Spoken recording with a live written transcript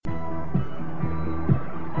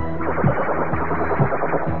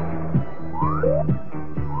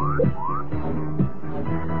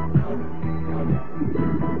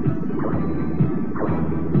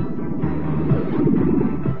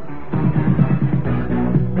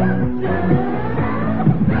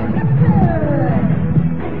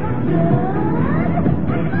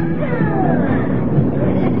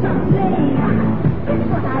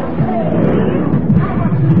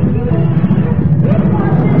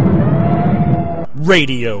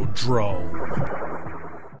Radiodrome.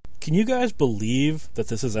 Can you guys believe that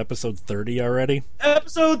this is episode 30 already?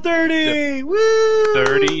 Episode 30! Yep.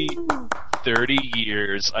 Woo! 30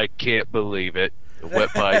 years. I can't believe it. It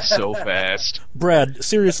went by so fast. Brad,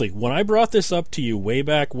 seriously, when I brought this up to you way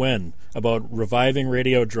back when about reviving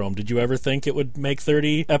Radiodrome, did you ever think it would make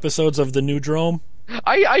 30 episodes of the new Drome?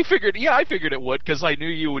 I figured it would, because I knew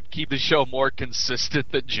you would keep the show more consistent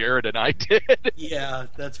than Jared and I did. Yeah,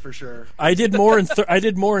 that's for sure. I did more in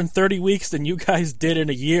 30 weeks than you guys did in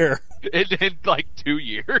a year. In like 2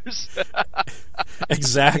 years.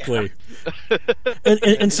 Exactly. Yeah.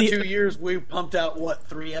 And see, 2 years we've pumped out,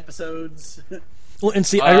 3 episodes? Well, and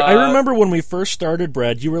see, I remember when we first started,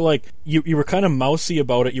 Brad, you were like, you were kind of mousy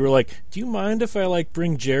about it. You were like, do you mind if I,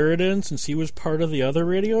 bring Jared in since he was part of the other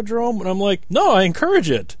Radiodrome? And I'm like, no, I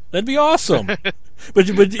encourage it. That'd be awesome. but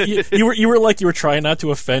you were trying not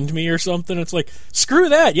to offend me or something. It's like, screw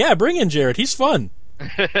that. Yeah, bring in Jared. He's fun.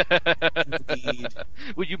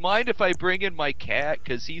 Would you mind if I bring in my cat?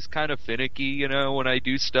 Because he's kind of finicky, when I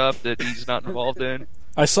do stuff that he's not involved in.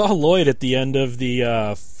 I saw Lloyd at the end of the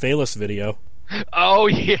Phalus video. Oh,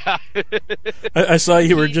 yeah. I saw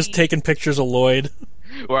you were just taking pictures of Lloyd.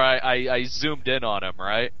 Where I zoomed in on him,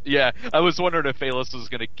 right? Yeah, I was wondering if Phalus was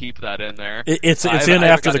going to keep that in there. It's in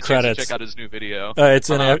after the credits. Check out his new video. It's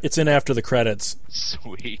in after the credits.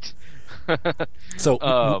 Sweet.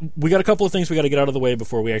 So, we got a couple of things we got to get out of the way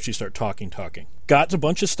before we actually start talking. Got a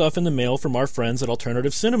bunch of stuff in the mail from our friends at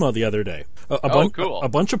Alternative Cinema the other day. Cool. A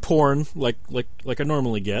bunch of porn, like I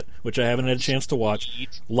normally get, which I haven't had a chance to watch.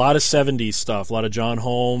 A lot of 70s stuff, a lot of John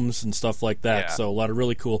Holmes and stuff like that, yeah. So a lot of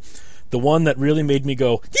really cool. The one that really made me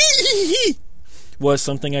go, hee was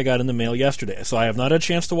something I got in the mail yesterday, so I have not had a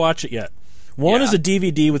chance to watch it yet. One is a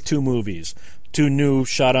DVD with 2 movies. 2 new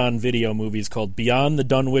shot-on-video movies called Beyond the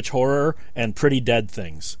Dunwich Horror and Pretty Dead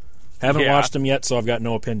Things. Haven't watched them yet, so I've got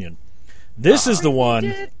no opinion. This is the one...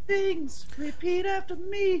 Dead things, repeat after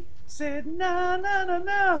me, said na na na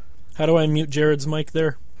na. How do I mute Jared's mic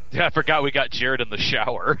there? Yeah, I forgot we got Jared in the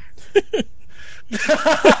shower.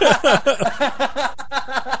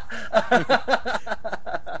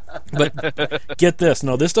 But get this.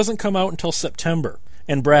 No, this doesn't come out until September.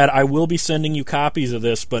 And Brad, I will be sending you copies of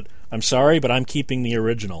this, but I'm sorry, but I'm keeping the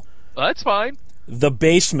original. Well, that's fine. The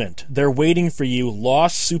Basement. They're waiting for you.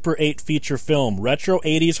 Lost Super 8 feature film. Retro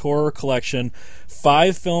 80s horror collection.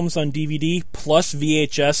 5 films on DVD plus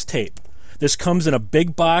VHS tape. This comes in a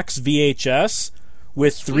big box VHS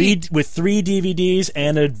with three DVDs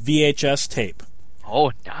and a VHS tape.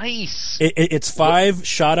 Oh, nice. It's 5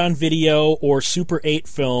 shot-on-video or Super 8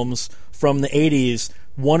 films from the 80s,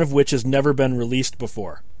 one of which has never been released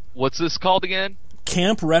before. What's this called again?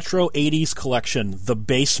 Camp Retro 80s Collection, The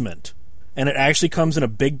Basement. And it actually comes in a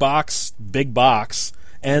big box,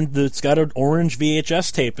 and it's got an orange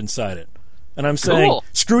VHS tape inside it. And I'm saying, cool.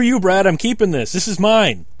 Screw you, Brad, I'm keeping this. This is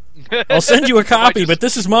mine. I'll send you a copy, but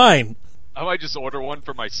this is mine. I might just order one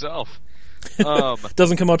for myself.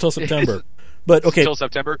 Doesn't come out till September. But okay, until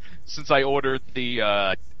September, since I ordered the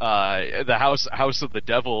House of the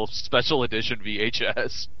Devil special edition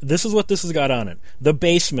VHS. This is what this has got on it. The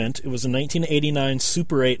Basement. It was a 1989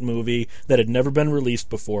 Super 8 movie that had never been released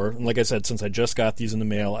before. And like I said, since I just got these in the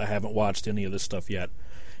mail, I haven't watched any of this stuff yet.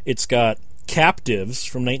 It's got Captives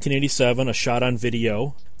from 1987, a shot on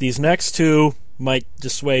video. These next 2 might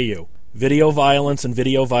dissuade you. Video Violence and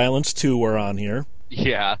Video Violence 2 are on here.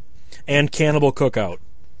 Yeah. And Cannibal Cookout.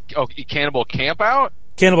 Oh, Cannibal Campout?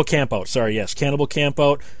 Cannibal Campout, sorry, yes. Cannibal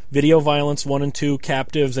Campout, Video Violence 1 and 2,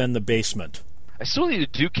 Captives, and The Basement. I still need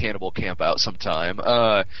to do Cannibal Campout sometime.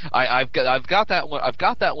 I've got that one. I've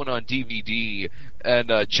got that one on DVD,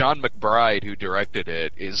 and John McBride, who directed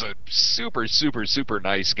it, is a super, super, super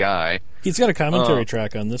nice guy. He's got a commentary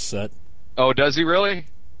track on this set. Oh, does he really?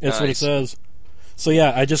 That's what it says. So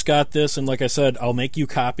yeah, I just got this, and like I said, I'll make you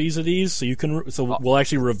copies of these, so you can. So we'll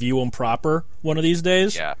actually review them proper one of these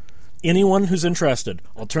days. Yeah. Anyone who's interested,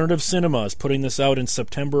 Alternative Cinema is putting this out in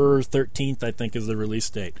September 13th, I think, is the release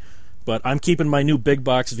date. But I'm keeping my new big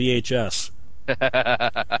box VHS.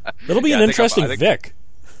 It'll be an interesting Vic.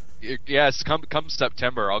 Yes, come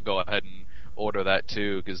September, I'll go ahead and order that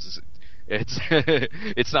too, because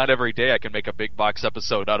it's not every day I can make a big box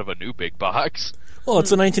episode out of a new big box. Well,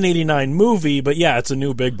 it's a 1989 movie, but yeah, it's a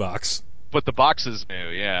new big box. But the box is new,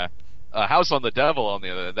 yeah. House on the Devil, on the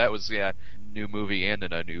other, that was new movie and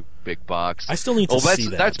in a new big box. I still need to see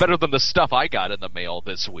that. That's better than the stuff I got in the mail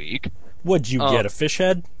this week. What'd you get? A fish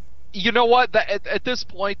head? You know what? At this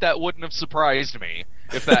point, that wouldn't have surprised me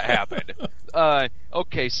if that happened.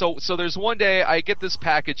 Okay, so there's one day I get this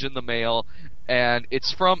package in the mail, and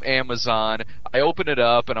it's from Amazon. I open it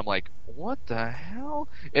up, and I'm like, what the hell?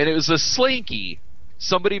 And it was a Slinky.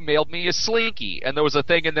 Somebody mailed me a Slinky, and there was a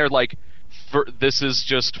thing in there like, this is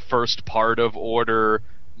just first part of order,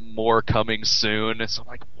 more coming soon. So I'm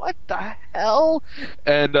like, what the hell?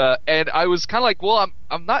 And I was kind of like, well,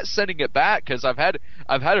 I'm not sending it back because I've had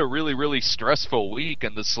a really, really stressful week,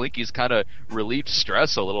 and the Slinky's kind of relieved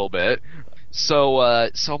stress a little bit. So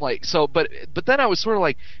I'm like, but then I was sort of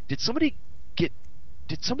like, did somebody get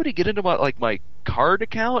into my card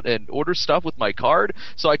account and order stuff with my card?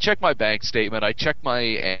 So I checked my bank statement, I checked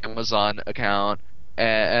my Amazon account,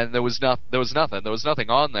 and there was nothing. There was nothing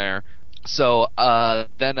on there. So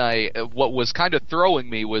then what was kind of throwing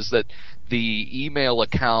me was that the email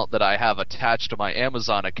account that I have attached to my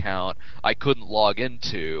Amazon account, I couldn't log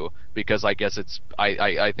into because I guess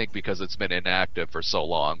I think because it's been inactive for so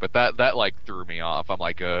long. But that like threw me off. I'm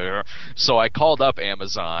like, so I called up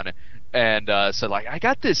Amazon and said, like, I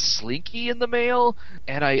got this Slinky in the mail,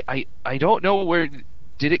 and I don't know where.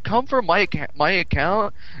 Did it come from my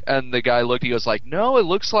account? And the guy looked. He was like, "No, it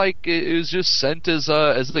looks like it was just sent as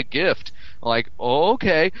a gift." I'm like, "Oh,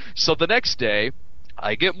 okay." So the next day,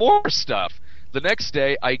 I get more stuff. The next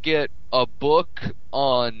day, I get a book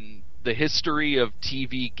on the history of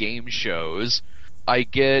TV game shows. I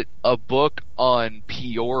get a book on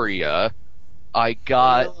Peoria. I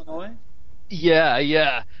got Illinois?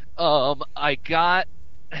 Yeah.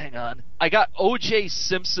 Hang on. I got O.J.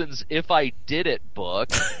 Simpson's "If I Did It" book.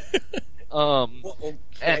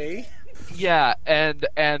 Okay. And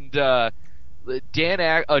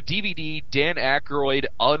DVD Dan Aykroyd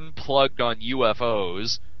Unplugged on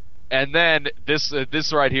UFOs, and then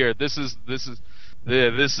this right here. This is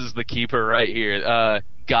the keeper right here.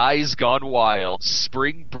 Guys Gone Wild,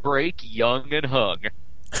 Spring Break, Young and Hung.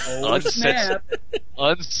 Oh, snap.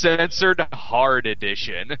 Uncensored Hard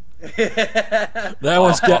Edition.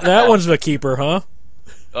 That one's the keeper, huh?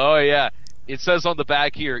 Oh yeah, it says on the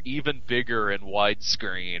back here, even bigger and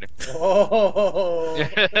widescreen. Oh.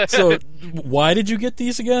 So why did you get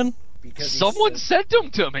these again? Because Someone sent them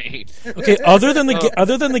to me. Okay, other than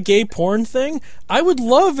the gay porn thing, I would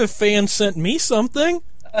love if fans sent me something.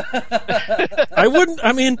 I wouldn't.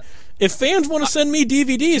 I mean, if fans want to send me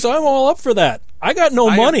DVDs, I'm all up for that. I got no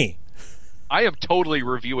money. I am totally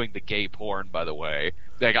reviewing the gay porn, by the way.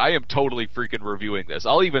 Like, I am totally freaking reviewing this.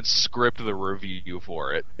 I'll even script the review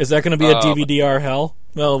for it. Is that going to be a DVD-R hell?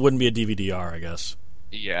 Well, it wouldn't be a DVD-R, I guess.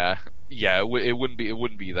 Yeah, it wouldn't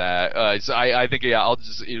be that. So I think it'll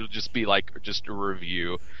just be like just a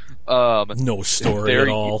review. No story at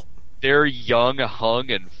all. They're young, hung,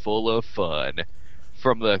 and full of fun.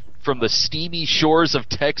 From the steamy shores of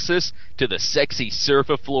Texas to the sexy surf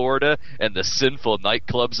of Florida and the sinful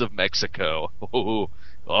nightclubs of Mexico.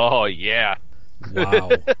 Oh yeah. Wow.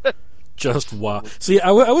 Just wow. See, I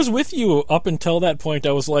was with you up until that point.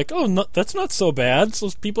 I was like, oh, no, that's not so bad. So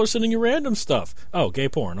people are sending you random stuff. Oh, gay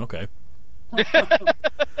porn. Okay.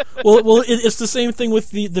 Well, it's the same thing with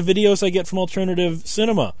the videos I get from alternative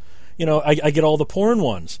cinema. You know, I get all the porn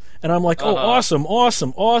ones, and I'm like, oh, awesome.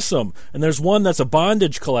 And there's one that's a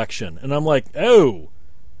bondage collection, and I'm like, oh,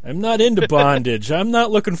 I'm not into bondage. I'm not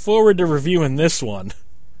looking forward to reviewing this one.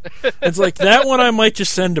 It's like, that one I might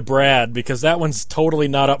just send to Brad, because that one's totally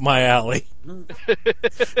not up my alley.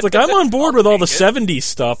 It's like, I'm on board with all the 70s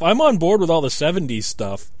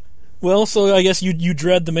stuff. Well, so I guess you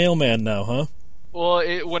dread the mailman now, huh? Well,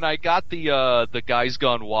 when I got the Guys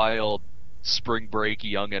Gone Wild Spring Break,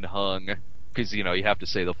 Young and Hung, because you have to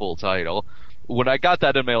say the full title. When I got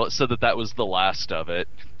that in mail, it said that was the last of it.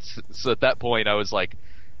 So at that point, I was like,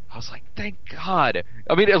 thank God.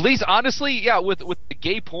 I mean, at least honestly, yeah, with the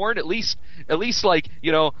gay porn, at least like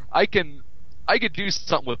I could do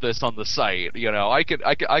something with this on the site. I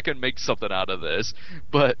can make something out of this.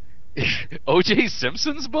 But O.J.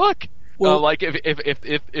 Simpson's book. Well, like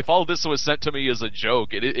if all this was sent to me as a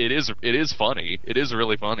joke, it is funny. It is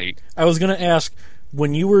really funny. I was gonna ask,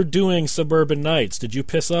 when you were doing Suburban Nights, did you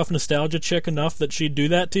piss off Nostalgia Chick enough that she'd do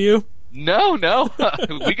that to you? No.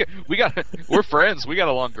 We're friends. We got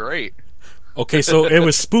along great. Okay, so it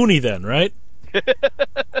was Spoony then, right?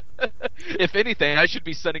 If anything, I should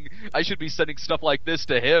be sending stuff like this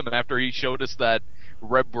to him after he showed us that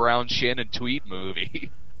Reb Brown Shannon Tweed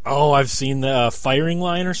movie. Oh, I've seen the Firing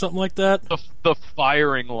Line or something like that. The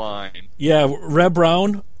Firing Line. Yeah, Reb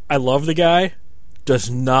Brown, I love the guy, does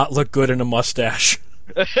not look good in a mustache.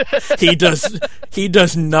 He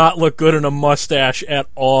does not look good in a mustache at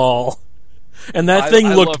all. And that thing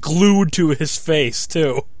looked glued to his face,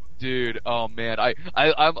 too. Dude, oh man, I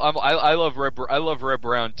love Red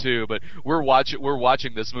Brown too, but we're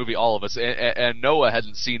watching this movie, all of us, and Noah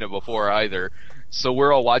hadn't seen it before either, so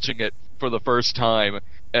we're all watching it for the first time,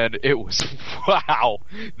 and it was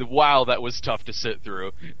wow, that was tough to sit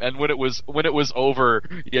through. And when it was over,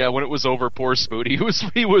 poor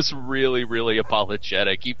Spoonie, he was really, really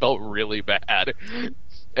apologetic. He felt really bad,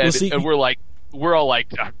 and we're all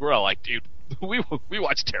like, dude. We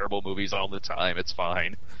watch terrible movies all the time. It's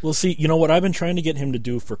fine. Well, see, you know what I've been trying to get him to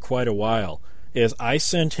do for quite a while is I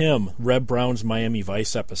sent him Reb Brown's Miami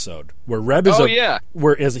Vice episode, where Reb is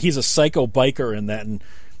he's a psycho biker in that, and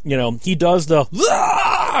he does the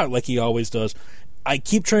like he always does. I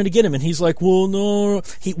keep trying to get him, and he's like, well, no,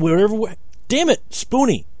 damn it,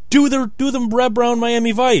 Spoonie, do them Reb Brown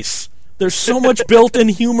Miami Vice. There's so much built-in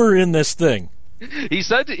humor in this thing. He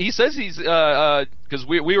says he's because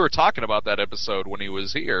we were talking about that episode when he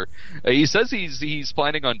was here. He says he's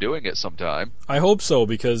planning on doing it sometime. I hope so,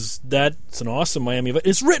 because that's an awesome Miami.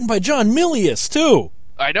 It's written by John Milius too.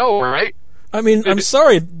 I know, right? I mean, I'm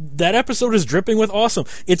sorry, that episode is dripping with awesome.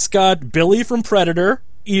 It's got Billy from Predator.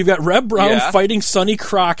 You've got Reb Brown fighting Sonny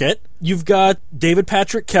Crockett. You've got David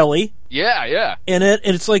Patrick Kelly. Yeah. In it,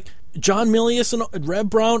 and it's like John Milius and Reb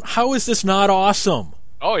Brown. How is this not awesome?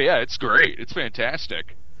 Oh yeah, it's great. It's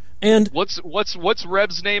fantastic. And what's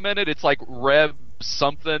Reb's name in it? It's like Reb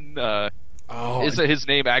something. Is his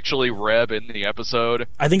name actually Reb in the episode?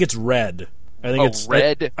 I think it's Red. I think it's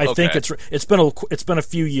Red. I think it's been a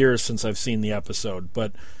few years since I've seen the episode,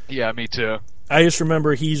 but yeah, me too. I just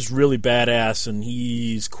remember he's really badass and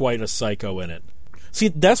he's quite a psycho in it. See,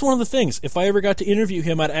 that's one of the things. If I ever got to interview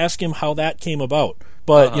him, I'd ask him how that came about.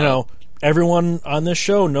 But everyone on this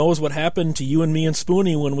show knows what happened to you and me and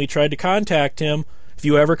Spoonie when we tried to contact him. If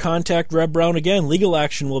you ever contact Reb Brown again, legal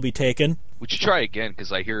action will be taken. Would you try again?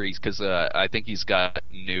 Because I hear I think he's got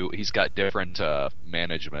different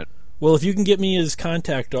management. Well, if you can get me his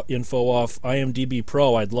contact info off IMDb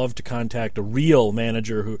Pro, I'd love to contact a real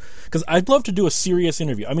manager because I'd love to do a serious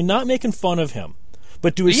interview. I mean, not making fun of him,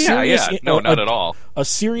 but do a serious, not at all. A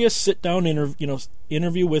serious sit-down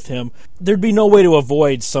interview with him. There'd be no way to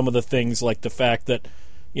avoid some of the things like the fact that,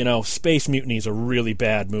 Space Mutiny is a really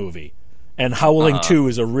bad movie, and Howling 2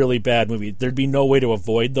 is a really bad movie. There'd be no way to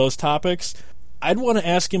avoid those topics. I'd want to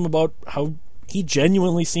ask him about how he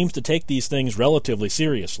genuinely seems to take these things relatively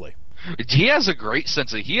seriously. He has a great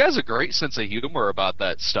sense of humor about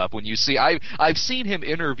that stuff. When you see, I've seen him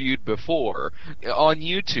interviewed before on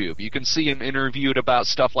YouTube. You can see him interviewed about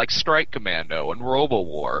stuff like Strike Commando and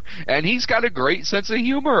RoboWar, and he's got a great sense of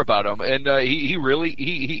humor about him. And he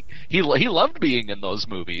loved being in those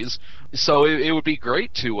movies. So it would be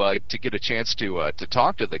great to get a chance to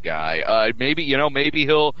talk to the guy. Maybe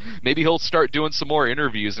he'll start doing some more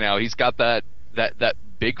interviews now. He's got that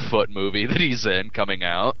Bigfoot movie that he's in coming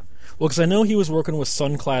out. Well, because I know he was working with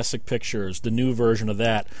Sun Classic Pictures, the new version of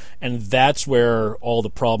that, and that's where all the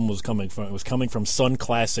problem was coming from. It was coming from Sun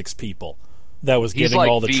Classics people that was giving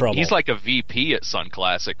all the trouble. He's like a VP at Sun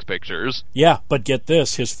Classics Pictures. Yeah, but get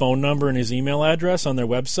this, his phone number and his email address on their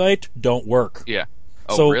website don't work. Yeah.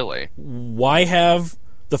 Oh, so really? Why have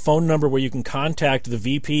the phone number where you can contact the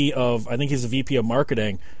VP of, I think he's the VP of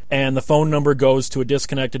marketing, and the phone number goes to a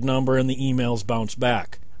disconnected number and the emails bounce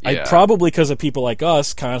back? Yeah. Probably because of people like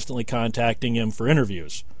us constantly contacting him for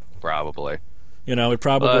interviews. Probably.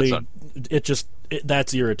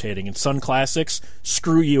 That's irritating. And Sun Classics,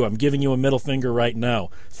 screw you. I'm giving you a middle finger right now.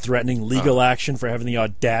 Threatening legal action for having the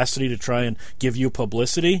audacity to try and give you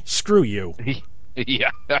publicity? Screw you. Yeah.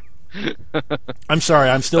 I'm sorry.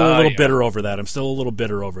 I'm still a little bitter over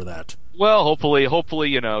that. Well, hopefully,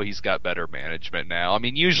 he's got better management now. I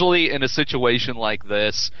mean, usually in a situation like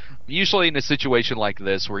this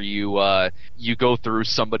where you go through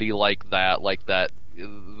somebody like that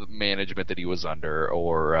management that he was under,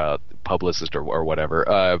 or publicist or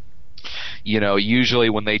whatever, usually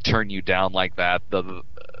when they turn you down like that, the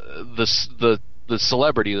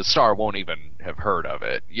celebrity, the star, won't even have heard of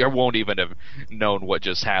it. You won't even have known what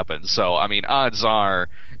just happened. So, I mean, odds are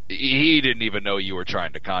he didn't even know you were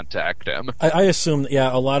trying to contact him. I assume,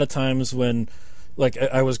 a lot of times when, like,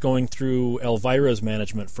 I was going through Elvira's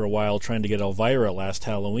management for a while, trying to get Elvira last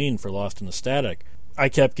Halloween for Lost in the Static. I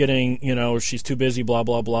kept getting, she's too busy, blah,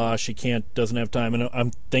 blah, blah, doesn't have time. And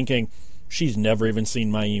I'm thinking, she's never even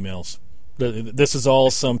seen my emails. This is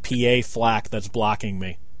all some PA flack that's blocking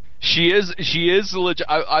me. She is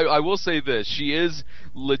I will say this. She is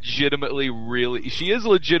legitimately really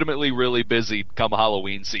busy come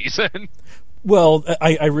Halloween season. Well,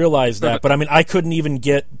 I realize that, but I mean, I couldn't even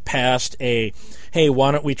get past hey,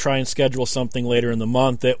 why don't we try and schedule something later in the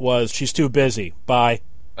month? It was, she's too busy. Bye.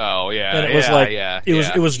 Oh yeah, and it was yeah,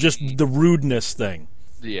 it was just the rudeness thing.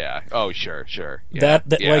 Yeah. Oh sure. Yeah,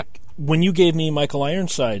 That yeah. like when you gave me Michael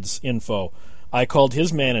Ironside's info, I called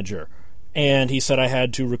his manager, and he said I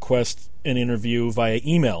had to request an interview via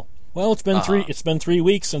email. Well, it's been 3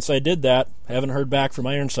 weeks since I did that. I haven't heard back from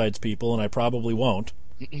Ironside's people, and I probably won't.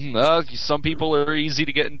 Some people are easy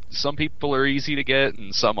to get, and some people are easy to get,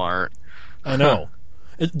 and some aren't. I know.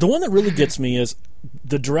 The one that really gets me is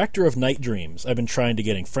the director of Night Dreams. I've been trying to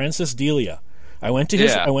get in, Francis Delia. I went to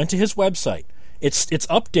his website. It's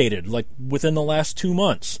updated like within the last 2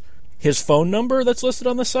 months. His phone number that's listed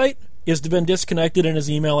on the site has been disconnected, and his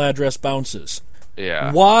email address bounces.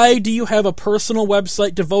 Yeah. Why do you have a personal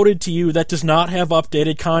website devoted to you that does not have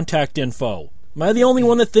updated contact info? Am I the only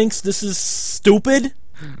one that thinks this is stupid?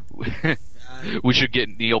 We should get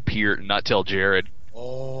Neil Peart and not tell Jared.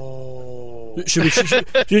 Oh. Should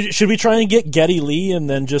we try and get Geddy Lee and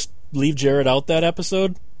then just leave Jared out that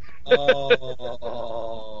episode?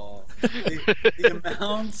 Oh. The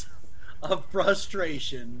amount of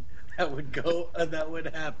frustration that would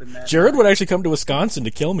happen. Jared would actually come to Wisconsin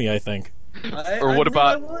to kill me, I think. Or what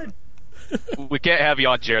about? I would. We can't have you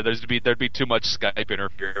on, Jared. There'd be too much Skype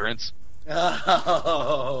interference.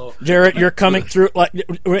 Oh. Jared, you're coming through. Like,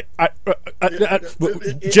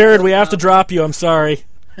 Jared, we have to drop you. I'm sorry.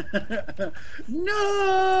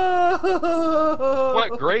 No.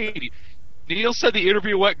 Went great. Neil said the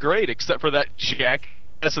interview went great, except for that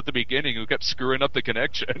jackass at the beginning who kept screwing up the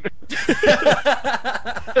connection.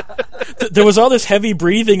 There was all this heavy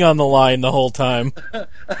breathing on the line the whole time.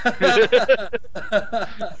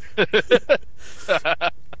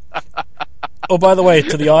 Oh, by the way,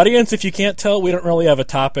 to the audience, if you can't tell, we don't really have a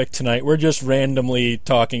topic tonight. We're just randomly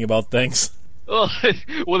talking about things. Well,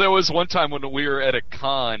 there was one time when we were at a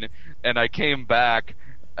con, and I came back.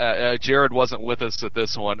 Jared wasn't with us at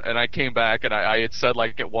this one, and I came back, and I had said,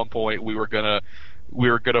 like, at one point we were gonna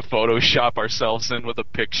Photoshop ourselves in with a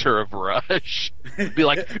picture of Rush. Be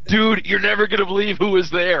like, dude, you're never gonna believe who was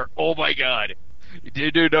there. Oh my god.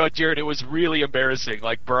 Dude, no, Jared, it was really embarrassing.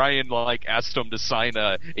 Like, Brian, like, asked him to sign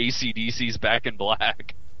AC/DC's Back in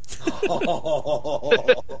Black.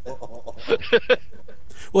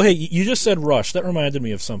 Well, hey, you just said Rush. That reminded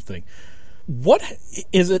me of something. What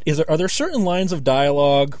is it? Are there certain lines of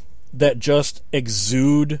dialogue that just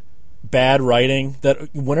exude bad writing?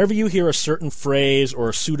 That whenever you hear a certain phrase or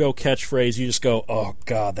a pseudo catchphrase, you just go, "Oh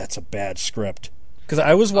God, that's a bad script." Because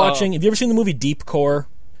I was watching. Have you ever seen the movie Deep Core?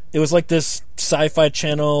 It was like this Sci-Fi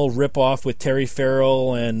Channel ripoff with Terry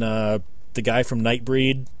Farrell and the guy from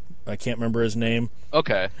Nightbreed. I can't remember his name.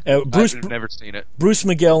 Okay, I've never seen it. Bruce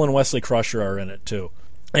McGill and Wesley Crusher are in it too.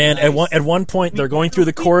 And nice. at one point, they're going through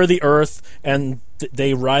the core of the Earth, and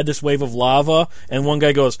they ride this wave of lava, and one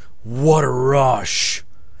guy goes, "What a rush."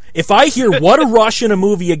 If I hear "what a rush" in a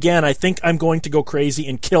movie again, I think I'm going to go crazy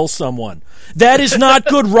and kill someone. That is not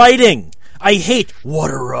good writing. I hate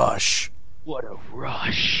 "what a rush." What a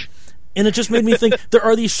rush. And it just made me think, there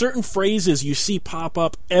are these certain phrases you see pop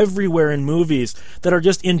up everywhere in movies that are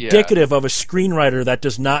just indicative of a screenwriter that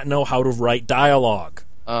does not know how to write dialogue.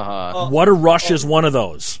 Uh-huh. What a rush is one of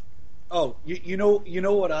those. Oh, you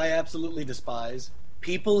know what I absolutely despise?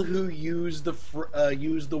 People who use the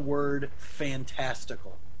word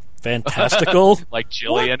fantastical. Fantastical? Like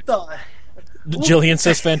Jillian. What the? Jillian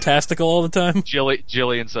says fantastical all the time?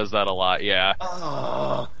 Jillian says that a lot, yeah.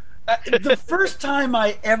 The first time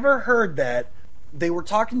I ever heard that, they were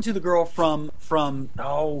talking to the girl from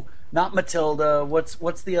not Matilda.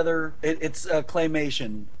 What's the other? It's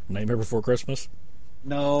Claymation. Nightmare Before Christmas.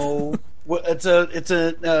 No, it's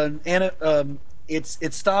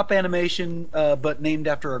stop animation, but named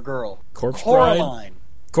after a girl. Corpse Coraline. Bride?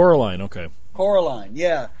 Coraline, okay. Coraline,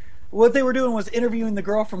 yeah. What they were doing was interviewing the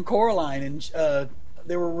girl from Coraline, and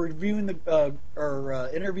they were reviewing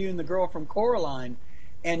interviewing the girl from Coraline,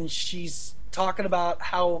 and she's talking about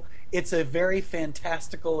how it's a very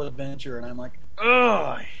fantastical adventure, and I'm like,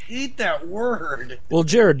 ugh, I hate that word. Well,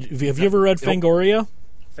 Jared, have you ever read Fangoria?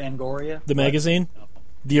 Fangoria? The magazine? No.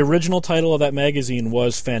 The original title of that magazine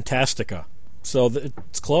was Fantastica. So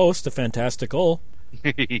it's close to fantastical.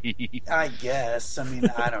 I guess. I mean,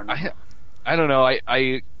 I don't know. I don't know.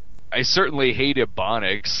 I certainly hate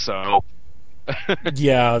Ebonics, so...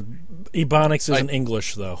 Yeah, Ebonics isn't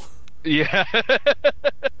English, though. Yeah.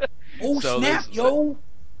 Oh, so snap, yo!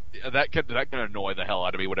 That can annoy the hell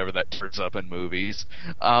out of me whenever that turns up in movies.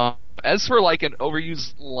 As for like an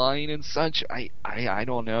overused line and such, I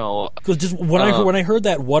don't know. Because just when I heard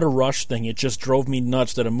that "what a rush" thing, it just drove me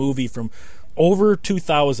nuts that a movie from over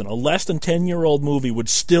 2000, a less than 10-year-old movie, would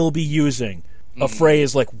still be using a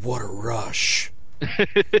phrase like "what a rush."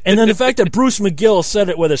 And then the fact that Bruce McGill said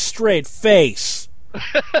it with a straight face.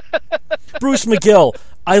 Bruce McGill,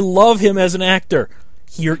 I love him as an actor.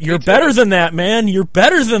 You're better than that, man. You're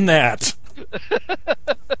better than that.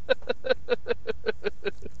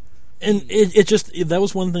 And it just, that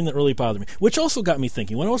was one thing that really bothered me. Which also got me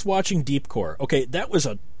thinking, when I was watching Deep Core, okay, that was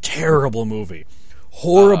a terrible movie.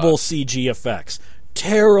 Horrible CG effects.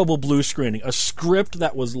 Terrible blue screening. A script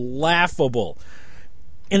that was laughable.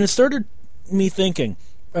 And it started me thinking,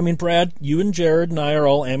 I mean, Brad, you and Jared and I are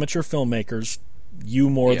all amateur filmmakers. You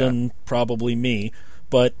more than probably me.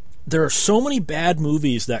 But there are so many bad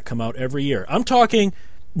movies that come out every year. I'm talking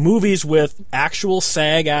movies with actual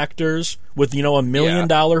SAG actors, with, you know, $1 million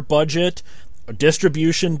budget, a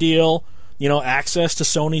distribution deal, you know, access to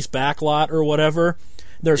Sony's backlot or whatever.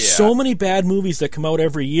 There's so many bad movies that come out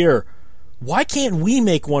every year. Why can't we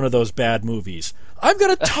make one of those bad movies? I've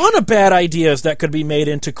got a ton of bad ideas that could be made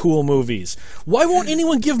into cool movies. Why won't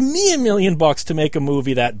anyone give me $1 million to make a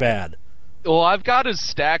movie that bad? Well, I've got a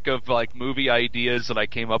stack of like movie ideas that I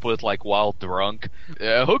came up with like while drunk.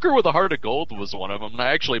 Hooker with a Heart of Gold was one of them, and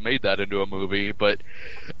I actually made that into a movie. But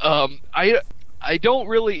I don't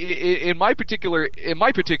really, in my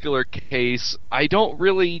particular case, I don't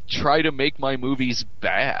really try to make my movies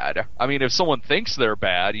bad. I mean, if someone thinks they're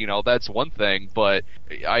bad, you know, that's one thing. But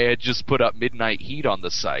I had just put up Midnight Heat on the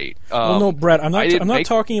site. Well, no, Brett, I'm not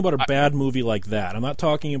talking about a bad movie like that. I'm not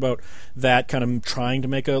talking about that kind of trying to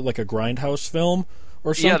make a grindhouse film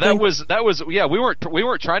or something. Yeah, that was. Yeah, we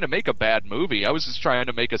weren't trying to make a bad movie. I was just trying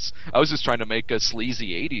to make a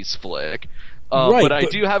sleazy '80s flick. Right, but I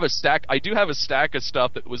do have a stack. I do have a stack of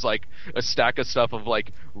stuff that was like a stack of stuff of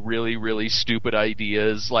like really, really stupid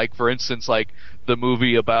ideas. Like, for instance, like the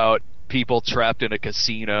movie about people trapped in a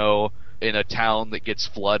casino in a town that gets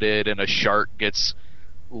flooded, and a shark gets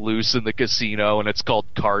loose in the casino, and it's called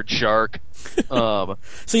Card Shark.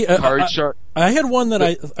 See, Shark. I had one that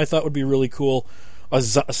I thought would be really cool. A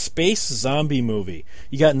space zombie movie.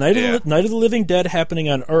 You got Night of the Living Dead happening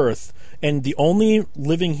on Earth, and the only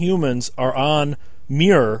living humans are on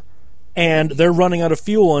Mir, and they're running out of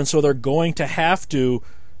fuel, and so they're going to have to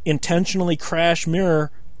intentionally crash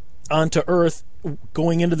Mir onto Earth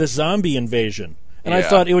going into the zombie invasion. And I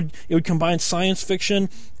thought it would combine science fiction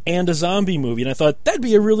and a zombie movie, and I thought that'd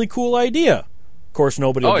be a really cool idea. Of course,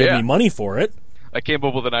 nobody will give me money for it. I came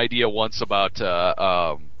up with an idea once about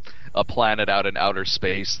a planet out in outer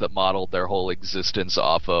space that modeled their whole existence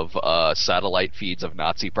off of satellite feeds of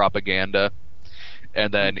Nazi propaganda,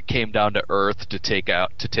 and then came down to Earth to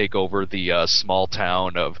take over the small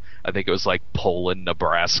town of, I think it was like Poland,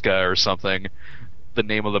 Nebraska or something. The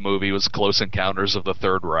name of the movie was Close Encounters of the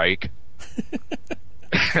Third Reich.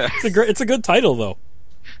 It's a good title, though.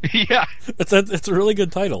 Yeah, it's a really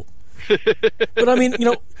good title. But I mean, you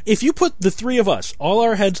know, if you put the three of us, all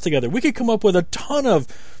our heads together, we could come up with a ton of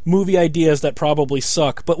movie ideas that probably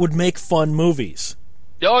suck, but would make fun movies.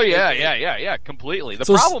 Oh yeah, completely.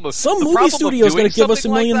 Some movie studio's got to give us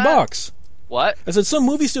 $1 million. What? I said some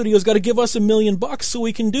movie studio's got to give us $1 million so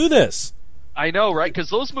we can do this. I know, right? Because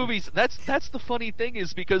those movies, that's the funny thing,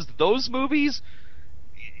 is because those movies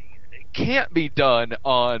can't be done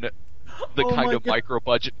on the kind of micro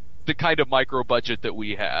budget. The kind of micro budget that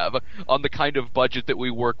we have, on the kind of budget that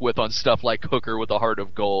we work with on stuff like Hooker with a Heart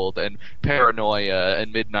of Gold and Paranoia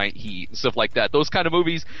and Midnight Heat and stuff like that. Those kind of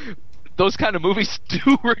movies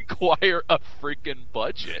do require a freaking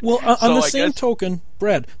budget. Well, on the same token,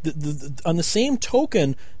 Brad, on the same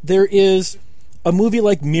token, there is a movie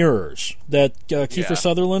like Mirrors that Kiefer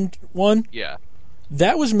Sutherland won. Yeah.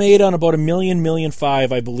 That was made on about $1 million, $1.5 million,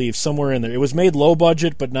 I believe, somewhere in there. It was made low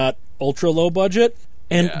budget, but not ultra low budget.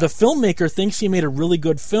 And the filmmaker thinks he made a really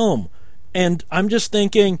good film. And I'm just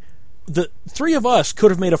thinking, the three of us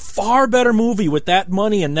could have made a far better movie with that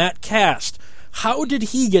money and that cast. How did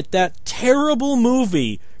he get that terrible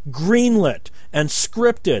movie greenlit and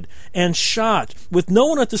scripted and shot with no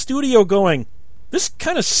one at the studio going, this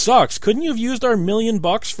kind of sucks. Couldn't you have used our $1 million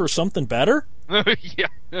for something better?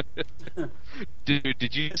 Yeah. Dude,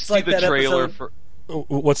 did you see like the trailer for...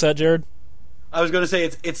 What's that, Jared? I was going to say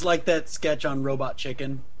it's like that sketch on Robot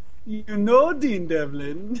Chicken. You know, Dean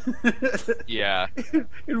Devlin. Yeah.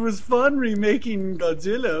 It was fun remaking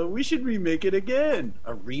Godzilla. We should remake it again.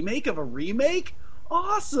 A remake of a remake?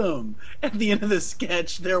 Awesome. At the end of the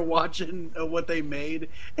sketch, they're watching what they made,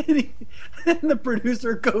 and the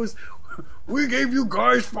producer goes, we gave you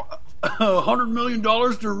guys $100 million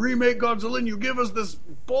to remake Godzilla, and you give us this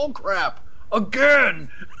bull crap again.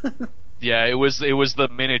 Yeah, it was the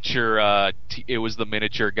miniature. It was the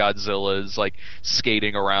miniature Godzilla's like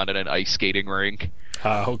skating around in an ice skating rink.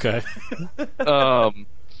 Okay. It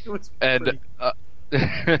was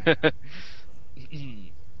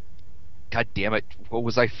God damn it! What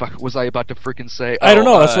was I about to freaking say? I don't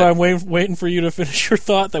know. That's why I'm waiting for you to finish your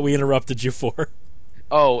thought that we interrupted you for.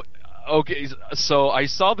 Oh, okay. So I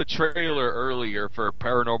saw the trailer earlier for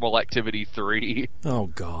Paranormal Activity 3. Oh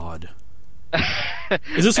God.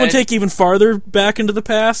 Does this one take even farther back into the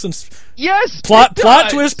past? And yes. Plot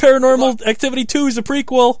twist: Paranormal Activity 2 is a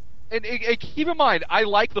prequel. And keep in mind, I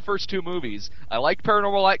like the first two movies. I liked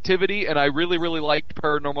Paranormal Activity, and I really, really liked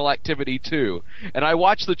Paranormal Activity 2. And I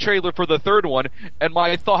watched the trailer for the third one, and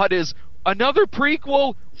my thought is, another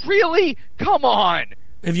prequel? Really? Come on!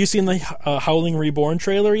 Have you seen the Howling Reborn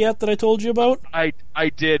trailer yet that I told you about? I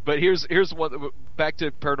did, but here's what. Back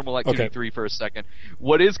to Paranormal Activity 3 for a second.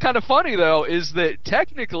 What is kind of funny, though, is that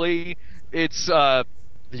technically it's...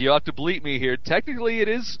 you'll have to bleep me here. Technically, it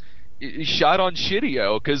is... shot on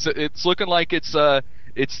Shitio, because it's looking like it's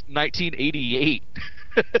 1988.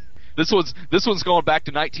 This one's going back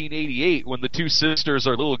to 1988 when the two sisters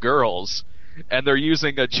are little girls, and they're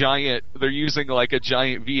using like a giant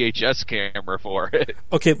VHS camera for it.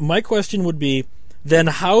 Okay, my question would be, then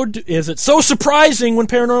how is it so surprising when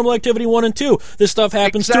Paranormal Activity 1 and 2 this stuff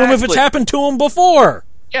happens to him if it's happened to him before?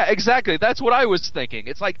 Yeah, exactly. That's what I was thinking.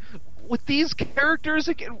 It's like, with these characters,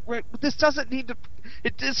 again, this doesn't need to...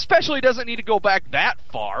 It especially doesn't need to go back that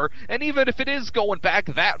far, and even if it is going back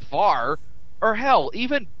that far, or hell,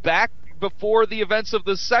 even back before the events of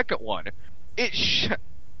the second one,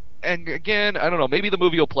 and again, I don't know, maybe the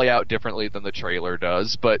movie will play out differently than the trailer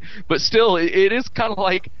does, but still, it is kind of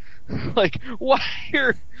like, why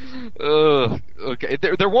are... okay,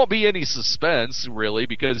 there won't be any suspense, really,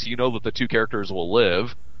 because you know that the two characters will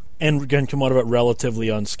live. And can come out of it relatively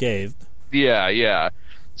unscathed. Yeah.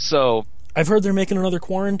 So... I've heard they're making another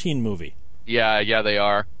Quarantine movie. Yeah, they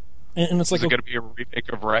are. And it's like... Is it going to be a remake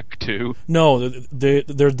of Wreck 2? No,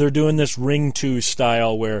 they're doing this Ring 2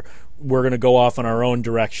 style where we're going to go off on our own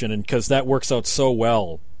direction, and because that works out so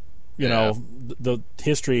well. You know, the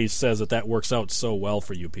history says that works out so well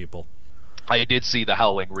for you people. I did see the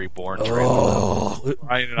Howling Reborn trailer. Oh.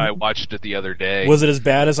 Ryan and I watched it the other day. Was it as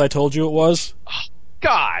bad as I told you it was? Oh,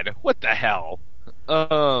 God, what the hell?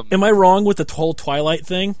 Am I wrong with the whole Twilight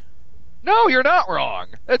thing? No, you're not wrong.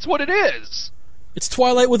 That's what it is. It's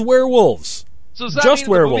Twilight with werewolves. So does that just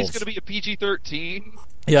mean werewolves. The movie's going to be a PG-13?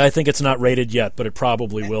 Yeah, I think it's not rated yet, but it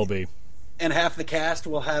probably will be. And half the cast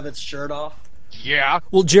will have its shirt off? Yeah.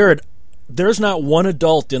 Well, Jared, there's not one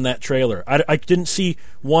adult in that trailer. I didn't see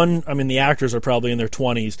one... I mean, the actors are probably in their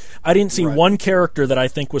 20s. I didn't see one character that I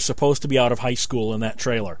think was supposed to be out of high school in that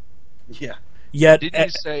trailer. Yeah. Yet... Did you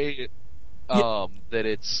say that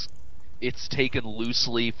it's taken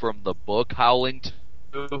loosely from the book Howling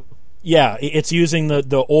 2? Yeah, it's using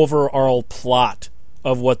the overall plot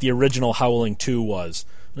of what the original Howling 2 was.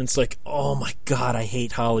 And it's like, oh my God, I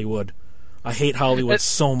hate Hollywood. I hate Hollywood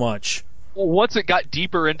so much. Well, once it got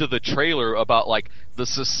deeper into the trailer about, like, the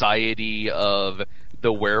society of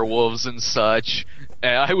the werewolves and such,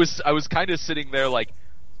 and I was kind of sitting there like,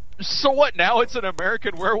 so what, now it's an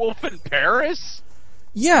American Werewolf in Paris?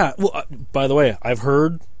 Yeah, well, by the way, I've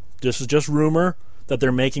heard... This is just rumor that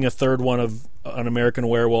they're making a third one of An American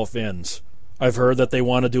Werewolf Ends. I've heard that they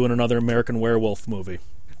want to do another American Werewolf movie.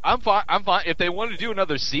 I'm fine. If they want to do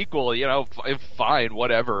another sequel, fine,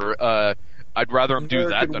 whatever. I'd rather them do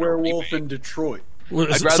that than Werewolf a in Detroit.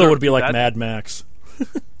 So it would be like Mad Max.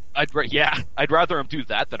 I'd rather them do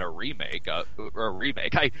that than a remake.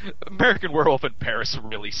 American Werewolf in Paris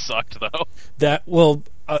really sucked, though.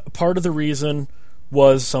 Part of the reason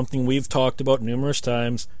was something we've talked about numerous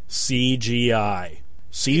times: CGI.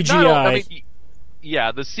 The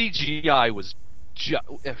CGI was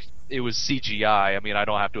it was CGI. I mean, I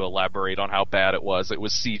don't have to elaborate on how bad it was. It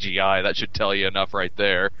was CGI. That should tell you enough right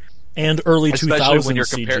there. And early 2000s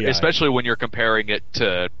CGI. Especially when you're comparing it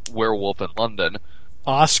to Werewolf in London.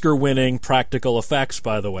 Oscar-winning practical effects,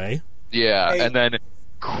 by the way. Yeah, and then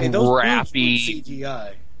crappy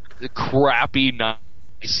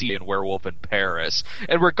in Werewolf in Paris.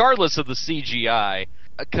 And regardless of the CGI,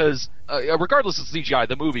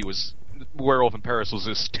 the movie was... Werewolf in Paris was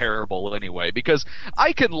just terrible anyway, because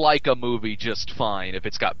I can like a movie just fine if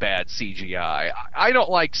it's got bad CGI. I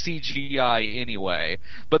don't like CGI anyway,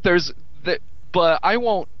 but I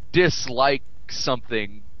won't dislike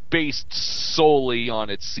something based solely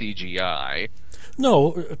on its CGI.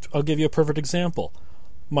 No, I'll give you a perfect example.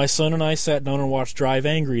 My son and I sat down and watched Drive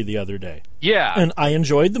Angry the other day. Yeah. And I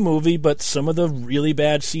enjoyed the movie, but some of the really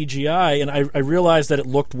bad CGI, and I realized that it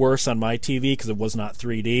looked worse on my TV because it was not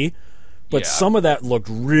 3D, but some of that looked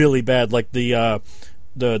really bad, like the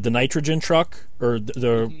nitrogen truck, or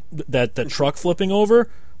that truck flipping over.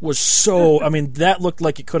 was so. I mean, that looked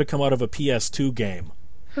like it could have come out of a PS2 game.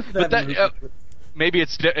 But maybe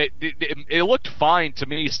it looked fine to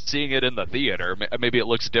me seeing it in the theater. Maybe it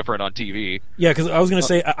looks different on TV. Yeah, because I was going to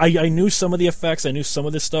say, I knew some of the effects, I knew some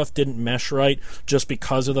of this stuff didn't mesh right just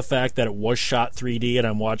because of the fact that it was shot 3D and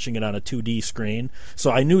I'm watching it on a 2D screen.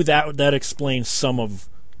 So I knew that explains some of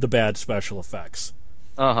the bad special effects.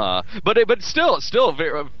 But still a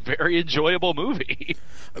very, very enjoyable movie.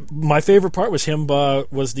 My favorite part was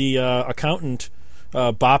the accountant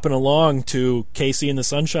bopping along to Casey and the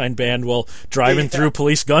Sunshine Band while driving through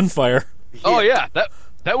police gunfire. Oh yeah,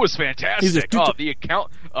 that was fantastic.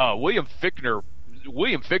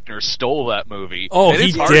 William Fichtner stole that movie. Oh, and he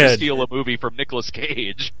it's hard did. to steal a movie from Nicolas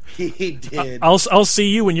Cage. He did. I'll see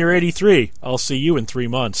you when you're 83. I'll see you in 3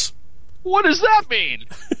 months. What does that mean?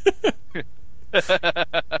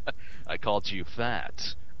 I called you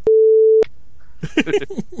fat.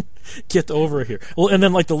 Get over here. Well, and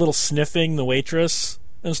then like the little sniffing the waitress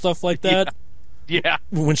and stuff like that. Yeah.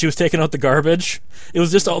 When she was taking out the garbage, it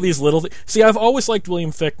was just all these little. See, I've always liked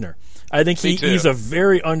William Fichtner. I think he's a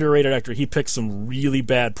very underrated actor. He picks some really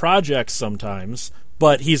bad projects sometimes,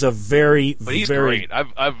 but he's he's great.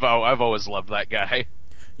 I've always loved that guy.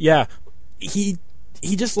 Yeah, he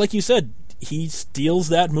just like you said, he steals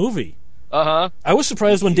that movie. I was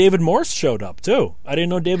surprised when David Morse showed up too. I didn't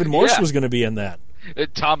know David Morse was going to be in that.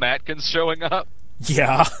 Tom Atkins showing up.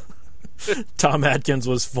 Yeah, Tom Atkins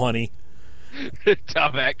was funny.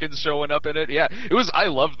 Tom Atkins showing up in it. Yeah, it was. I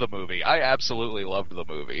loved the movie. I absolutely loved the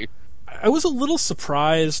movie. I was a little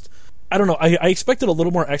surprised. I don't know. I expected a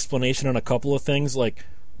little more explanation on a couple of things, like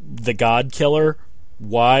the God Killer.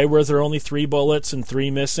 Why were there only 3 bullets and 3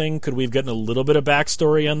 missing? Could we have gotten a little bit of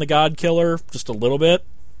backstory on the God Killer? Just a little bit?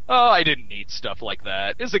 Oh, I didn't need stuff like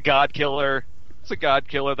that. It's a God Killer. It's a God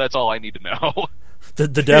Killer. That's all I need to know.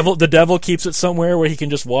 The devil keeps it somewhere where he can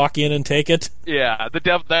just walk in and take it. Yeah, the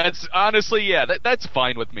devil. That's honestly, that's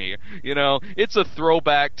fine with me. You know, it's a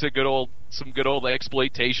throwback to some good old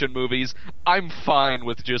exploitation movies. I'm fine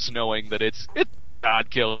with just knowing that it's God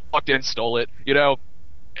Killer. Walked in, stole it. You know,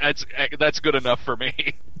 that's good enough for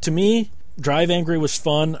me. To me, Drive Angry was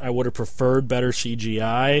fun. I would have preferred better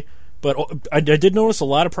CGI, but I did notice a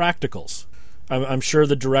lot of practicals. I'm sure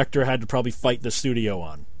the director had to probably fight the studio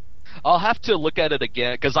on. I'll have to look at it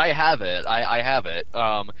again because I have it. I have it,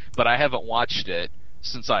 but I haven't watched it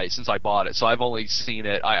since I bought it. So I've only seen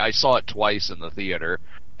it. I saw it twice in the theater,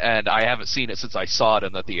 and I haven't seen it since I saw it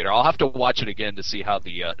in the theater. I'll have to watch it again to see how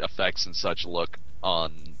the effects and such look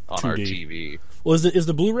on 2D. Our TV. Well, is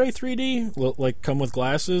the Blu-ray 3D? Will it, like, come with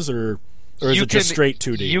glasses, or is it just straight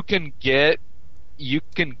 2D? You can get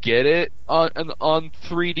it on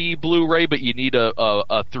 3D Blu-ray, but you need a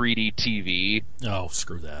 3D TV. Oh,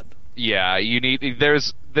 screw that. Yeah, you need.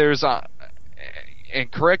 There's and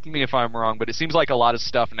correct me if I'm wrong, but it seems like a lot of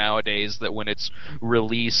stuff nowadays that when it's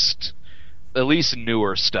released, at least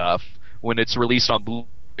newer stuff, when it's released on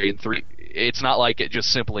Blu-ray and 3, it's not like it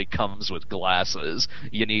just simply comes with glasses.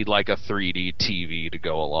 You need like a 3D TV to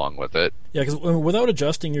go along with it. Yeah, because without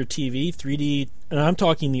adjusting your TV, 3D, and I'm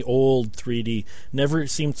talking the old 3D, never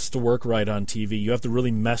seems to work right on TV. You have to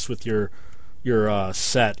really mess with your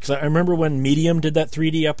set. Because I remember when Medium did that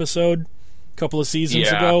 3D episode a couple of seasons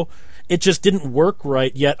ago, it just didn't work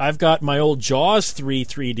right. Yet I've got my old Jaws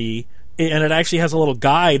 3D, and it actually has a little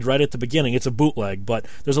guide right at the beginning. It's a bootleg, but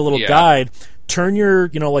there's a little guide. Turn your,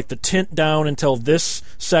 like the tint down until this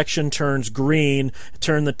section turns green.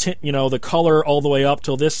 Turn the tint, the color all the way up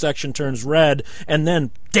till this section turns red. And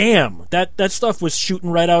then, damn, that stuff was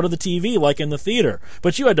shooting right out of the TV like in the theater.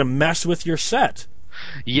 But you had to mess with your set.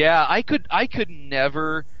 Yeah, I could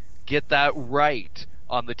never get that right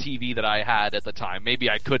on the TV that I had at the time. Maybe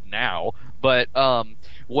I could now, but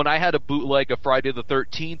when I had a bootleg of Friday the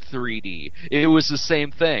 13th 3D, it was the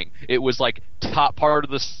same thing. It was like top part of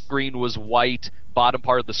the screen was white, bottom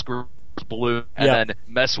part of the screen was blue, and then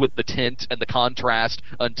mess with the tint and the contrast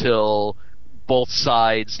until both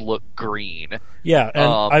sides look green. Yeah,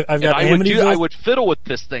 and I've got I would fiddle with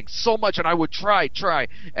this thing so much, and I would try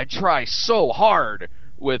so hard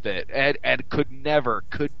with it, and could never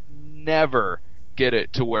get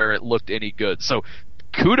it to where it looked any good. So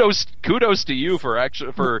kudos to you for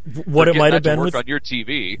what it might have been on your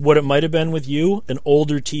TV. What it might have been with you, an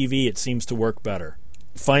older TV, it seems to work better.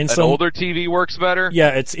 An older TV works better? Yeah,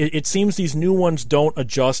 it seems these new ones don't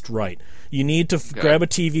adjust right. You need to grab a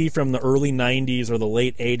TV from the early 90s or the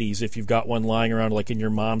late 80s if you've got one lying around like in your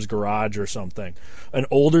mom's garage or something. An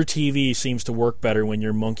older TV seems to work better when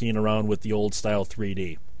you're monkeying around with the old style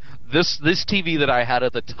 3D. This TV that I had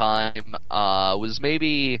at the time was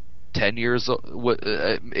maybe 10 years old.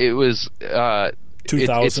 It was It's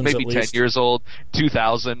 2000s maybe at least. 10 years old.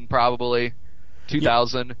 2000 probably.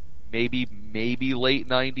 2000, maybe late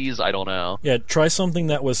 90s. I don't know. Yeah, try something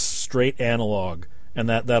that was straight analog, and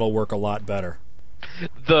that'll work a lot better.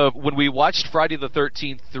 When we watched Friday the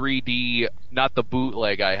 13th 3D, not the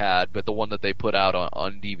bootleg I had, but the one that they put out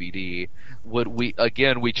on DVD,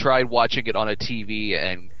 we tried watching it on a TV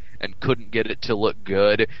and couldn't get it to look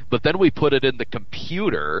good, but then we put it in the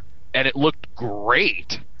computer and it looked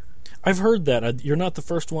great. I've heard that. You're not the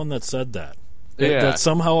first one that said that. Yeah. That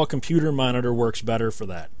somehow a computer monitor works better for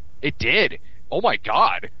that. It did. Oh my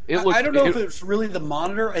god. I don't know if it's really the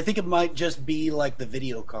monitor. I think it might just be like the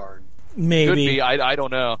video card. Maybe. Could be. I don't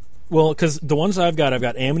know. Well, because the ones I've got a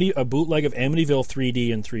bootleg of Amityville 3D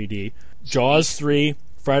in 3D, Jaws 3,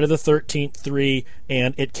 Friday the 13th 3,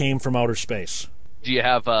 and It Came from Outer Space. Do you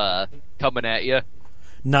have Coming at You?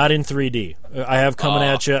 Not in 3D. I have Coming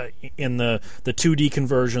at You in the 2D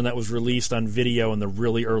conversion that was released on video in the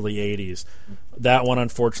really early 80s. That one,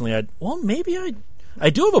 unfortunately, I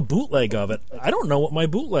do have a bootleg of it. I don't know what my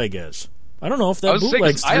bootleg is. I don't know if that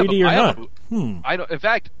bootleg's 3D or not. I don't. In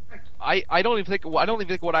fact, I don't even think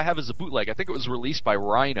what I have is a bootleg. I think it was released by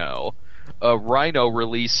Rhino. Rhino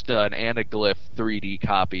released an Anaglyph 3D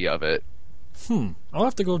copy of it. I'll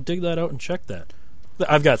have to go dig that out and check that.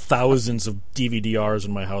 I've got thousands of DVD-Rs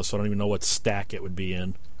in my house, so I don't even know what stack it would be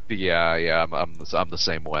in. Yeah, I'm the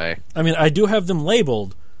same way. I mean, I do have them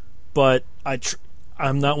labeled, but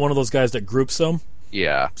I'm not one of those guys that groups them.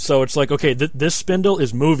 Yeah. So it's like, okay, this spindle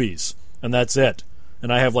is movies, and that's it.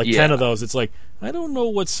 And I have 10 of those. It's like, I don't know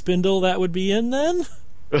what spindle that would be in then.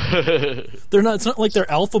 They're not. It's not like they're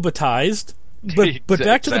alphabetized. But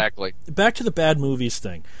back to the bad movies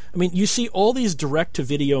thing. I mean, you see all these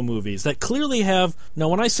direct-to-video movies that clearly have. Now,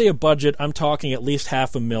 when I say a budget, I'm talking at least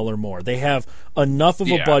 $500,000 or more. They have enough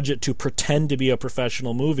of a budget to pretend to be a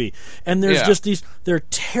professional movie, and there's just these. They're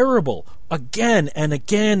terrible again and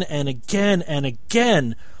again and again and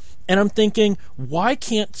again. And I'm thinking, why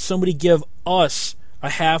can't somebody give us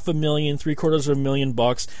 $500,000,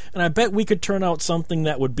 $750,000, and I bet we could turn out something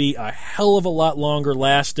that would be a hell of a lot longer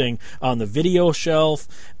lasting on the video shelf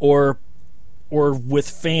or with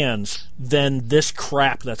fans than this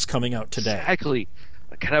crap that's coming out today. Exactly.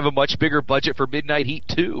 I can have a much bigger budget for Midnight Heat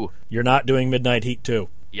 2. You're not doing Midnight Heat 2.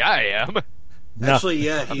 Yeah, I am. No. Actually,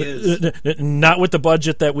 yeah, he is. Not with the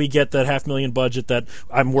budget that we get, that $500,000 budget that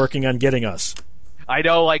I'm working on getting us. I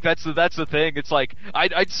know, that's the thing. It's like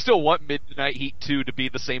I'd still want Midnight Heat 2 to be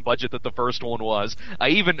the same budget that the first one was. I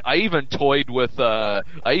even toyed with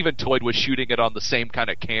shooting it on the same kind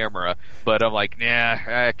of camera, but I'm like, nah.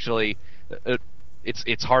 Actually,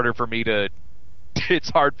 it's harder for me to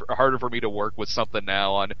harder for me to work with something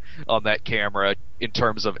now on that camera in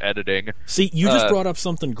terms of editing. See, you just brought up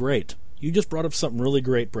something great. You just brought up something really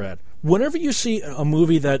great, Brad. Whenever you see a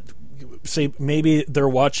movie that, say, maybe they're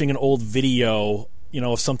watching an old video,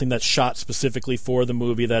 of something that's shot specifically for the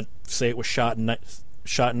movie, that, say, it was shot in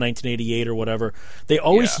 1988 or whatever, they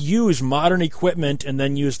always use modern equipment and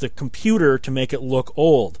then use the computer to make it look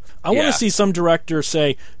old. I want to see some director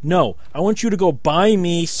say, no, I want you to go buy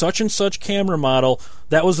me such and such camera model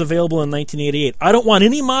that was available in 1988. I don't want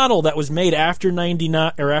any model that was made after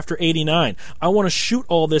 99 or after 89. I want to shoot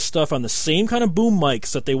all this stuff on the same kind of boom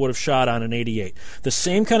mics that they would have shot on in 88. The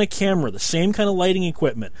same kind of camera, the same kind of lighting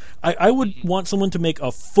equipment. I would want someone to make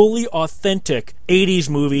a fully authentic 80s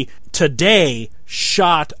movie today,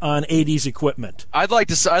 shot on 80s equipment. I'd like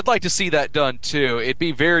to see that done too. It'd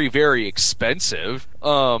be very, very expensive.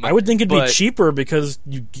 I would think it'd be cheaper because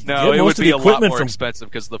you get most of the equipment it would be a lot more from expensive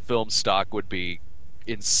because the film stock would be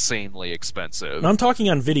insanely expensive. No, I'm talking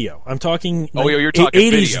on video. I'm talking you're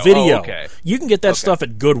talking 80s video. Oh, okay. You can get that stuff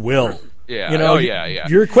at Goodwill. Yeah.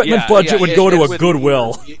 Your equipment budget would go to a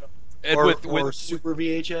Goodwill. Or Super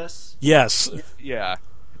VHS. Yes. Yeah.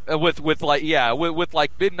 With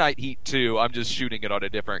Midnight Heat 2, I'm just shooting it on a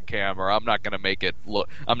different camera. I'm not going to make it look.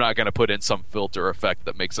 I'm not going to put in some filter effect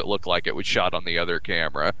that makes it look like it was shot on the other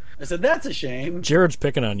camera. I said that's a shame. Jared's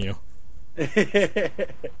picking on you.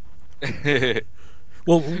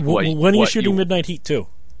 Well, when are you shooting Midnight Heat 2?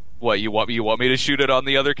 What, you want me to shoot it on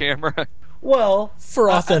the other camera? Well, for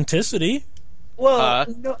authenticity. No.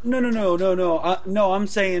 No, I'm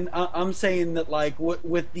saying that, like,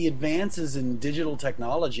 with the advances in digital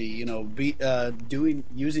technology,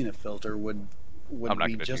 using a filter would I'm not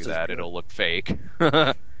be going to just do as that. good. It'll look fake.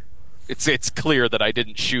 It's clear that I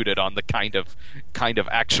didn't shoot it on the kind of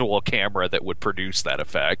actual camera that would produce that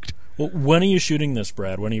effect. Well, when are you shooting this,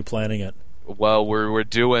 Brad? When are you planning it? Well, we're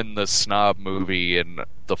doing the Snob movie in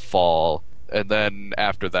the fall, and then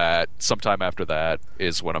after that, sometime after that,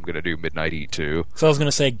 is when I'm going to do Midnight Heat 2. So I was going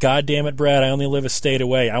to say, God damn it, Brad, I only live a state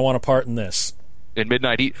away. I want a part in this. In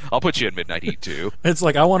Midnight Heat, I'll put you in Midnight Heat 2. It's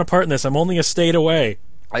like, I want a part in this. I'm only a state away.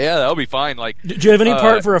 Yeah, that'll be fine. Like, Do you have any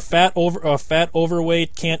part for a fat,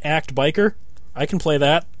 overweight, can't act biker? I can play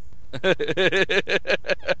that.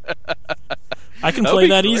 I can play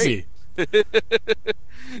that easy.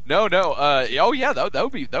 No. Oh yeah,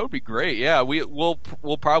 that would be great. Yeah, we'll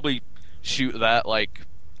probably shoot that like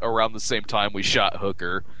around the same time we shot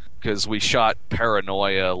Hooker, because we shot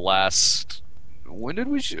Paranoia last. When did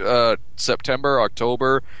we September,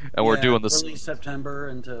 October, and we're doing this early September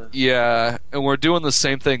into. Yeah, and we're doing the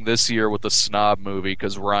same thing this year with the Snob movie,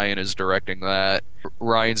 because Ryan is directing that.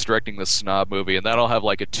 Ryan's directing the Snob movie, and that'll have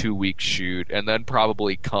like a 2-week shoot, and then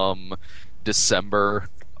probably come December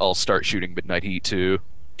I'll start shooting Midnight Heat 2.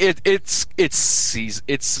 It's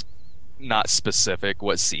not specific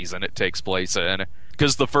what season it takes place in,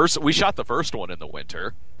 because we shot the first one in the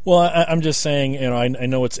winter. Well, I'm just saying, I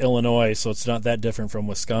know it's Illinois, so it's not that different from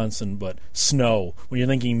Wisconsin, but snow. When you're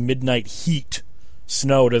thinking Midnight Heat,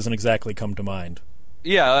 snow doesn't exactly come to mind.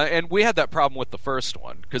 Yeah, and we had that problem with the first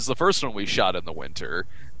one, because the first one we shot in the winter,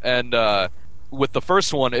 and with the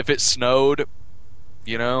first one, if it snowed,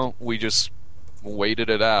 we just waited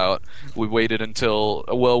it out. We waited until,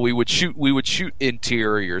 we would shoot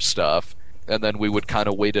interior stuff, and then we would kind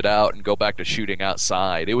of wait it out and go back to shooting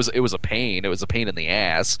outside. It was a pain. It was a pain in the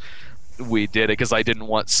ass. We did it because I didn't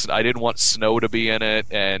want snow to be in it,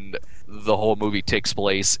 and the whole movie takes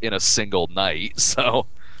place in a single night. So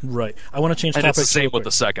right. I want to change and topics. It's the same with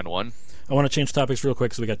the second one. I want to change topics real quick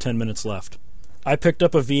because we got 10 minutes left. I picked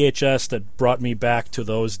up a VHS that brought me back to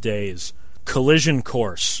those days. Collision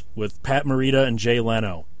Course with Pat Morita and Jay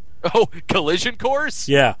Leno. Oh, Collision Course?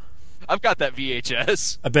 Yeah. I've got that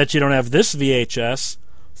VHS. I bet you don't have this VHS.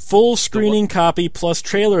 Full screening copy plus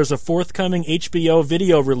trailers of forthcoming HBO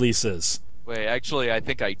video releases. Wait, actually, I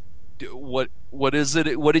think I do. What is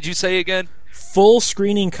it? What did you say again? Full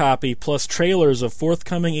screening copy plus trailers of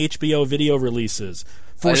forthcoming HBO video releases.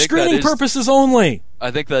 For screening purposes only. I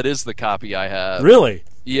think that is the copy I have. Really?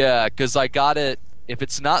 Yeah, because I got it. If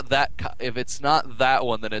it's not that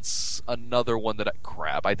one, then it's another one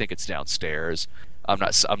crap. I think it's downstairs. I'm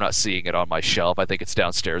not seeing it on my shelf. I think it's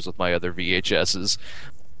downstairs with my other VHSs.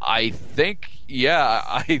 I think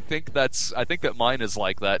that mine is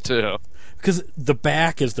like that too. Because the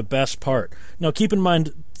back is the best part. Now, keep in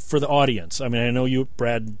mind for the audience. I mean, I know you,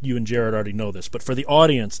 Brad, you and Jared already know this, but for the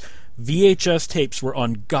audience, VHS tapes were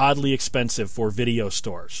ungodly expensive for video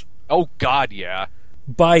stores. Oh God, yeah.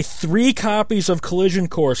 Buy 3 copies of Collision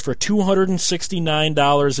Course for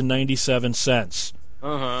 $269.97.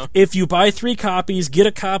 Uh-huh. If you buy 3 copies, get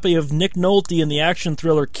a copy of Nick Nolte in the action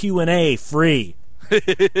thriller Q&A free.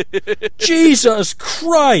 Jesus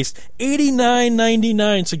Christ!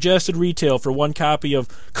 $89.99 suggested retail for 1 copy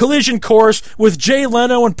of Collision Course with Jay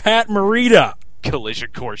Leno and Pat Morita. Collision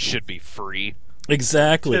Course should be free.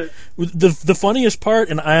 Exactly. The funniest part,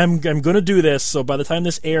 and I'm going to do this, so by the time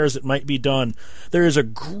this airs, it might be done. There is a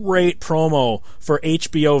great promo for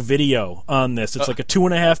HBO Video on this. It's like a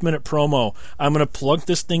 2.5-minute promo. I'm going to plug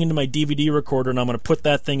this thing into my DVD recorder, and I'm going to put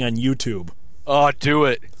that thing on YouTube. Oh, do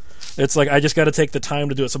it. It's like I just got to take the time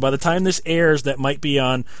to do it. So by the time this airs, that might be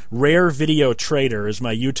on Rare Video Trader is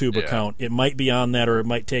my YouTube account. It might be on that, or it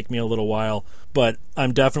might take me a little while, but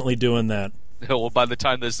I'm definitely doing that. Well, by the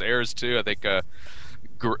time this airs, too, I think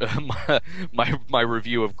my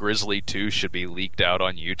review of Grizzly 2 should be leaked out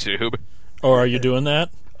on YouTube. Oh, are you doing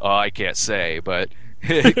that? I can't say, but...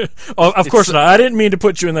 Oh, of course not. I didn't mean to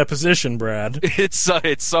put you in that position, Brad. It's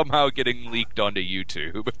somehow getting leaked onto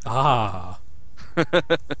YouTube. Ah. Well,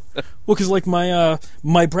 because like my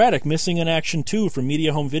Braddock Missing in Action 2 from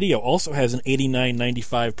Media Home Video also has an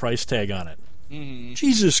 $89.95 price tag on it. Mm-hmm.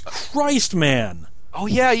 Jesus Christ, man! Oh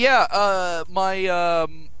yeah. My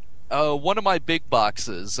one of my big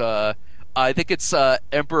boxes. I think it's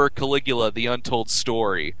Emperor Caligula: The Untold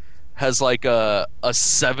Story. Has like a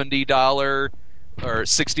 $70 or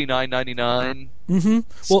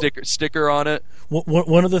 $69.99 sticker on it.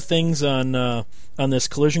 One of the things on this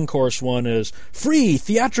Collision Course one is free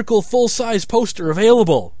theatrical full-size poster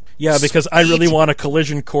available. Yeah, because I really want a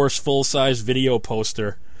Collision Course full-size video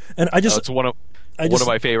poster, and it's one of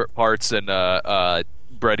my favorite parts in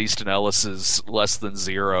Bret Easton Ellis's Less Than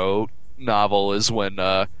Zero novel is when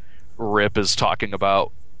Rip is talking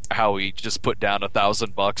about how he just put down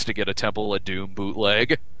 $1,000 to get a Temple of Doom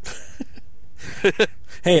bootleg.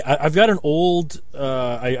 Hey, I've got an old,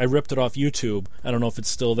 I ripped it off YouTube, I don't know if it's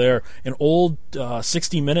still there, an old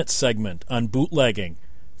 60 Minutes segment on bootlegging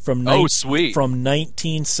from sweet. from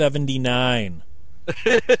 1979.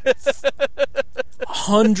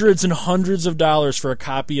 Hundreds and hundreds of dollars for a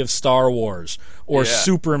copy of Star Wars or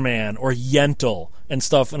Superman or Yentl and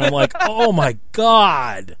stuff, and I'm like, oh my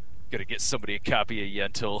god! Gotta get somebody a copy of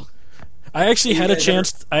Yentl. I actually had a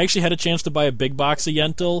chance. I actually had a chance to buy a big box of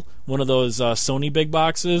Yentl, one of those Sony big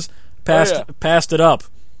boxes. Passed it up.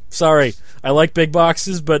 Sorry, I like big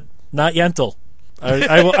boxes, but not Yentl.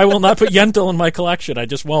 I will not put Yentl in my collection. I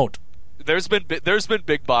just won't. There's been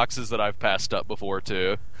big boxes that I've passed up before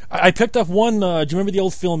too. I picked up one. Do you remember the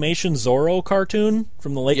old Filmation Zorro cartoon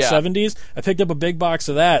from the late 70s? I picked up a big box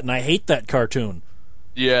of that, and I hate that cartoon.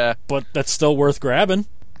 Yeah, but that's still worth grabbing.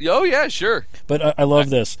 Oh yeah, sure. But I love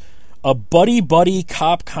this. A buddy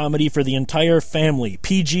cop comedy for the entire family,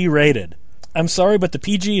 PG rated. I'm sorry, but the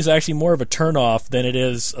PG is actually more of a turnoff than it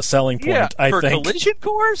is a selling point. I think. For Collision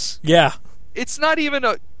Course. Yeah, it's not even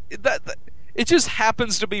a that. It just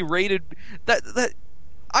happens to be rated. That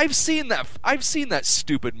I've seen that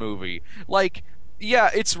stupid movie. Like, yeah,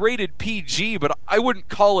 it's rated PG, but I wouldn't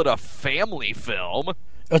call it a family film.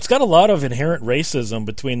 It's got a lot of inherent racism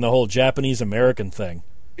between the whole Japanese-American thing.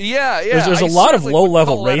 Yeah. There's a lot of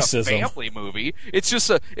low-level racism. A family movie. It's just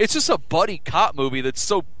a buddy cop movie that's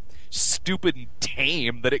so stupid and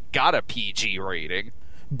tame that it got a PG rating.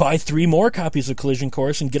 Buy 3 more copies of Collision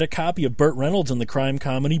Course and get a copy of Burt Reynolds in the crime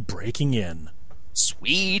comedy Breaking In.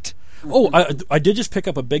 Sweet. Oh, I did just pick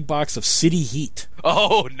up a big box of City Heat.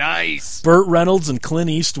 Oh, nice. Burt Reynolds and Clint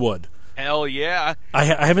Eastwood. Hell yeah. I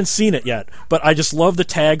haven't seen it yet, but I just love the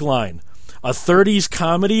tagline. A 30s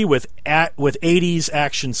comedy with 80s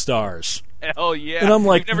action stars. Hell yeah. And I'm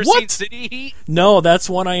like, you've never what? seen City Heat? No, that's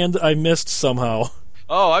one I missed somehow.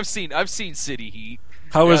 Oh, I've seen City Heat.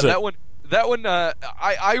 How is it? That one,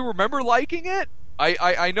 I remember liking it.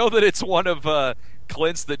 I know that it's one of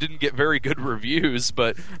Clint's that didn't get very good reviews,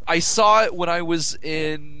 but I saw it when I was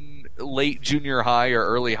in late junior high or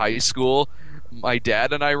early high school. My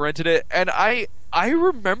dad and I rented it, and I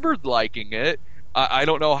remembered liking it. I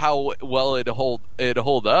don't know how well it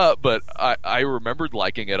hold up, but I remembered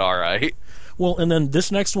liking it all right. Well, and then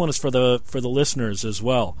this next one is for the listeners as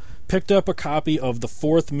well. Picked up a copy of The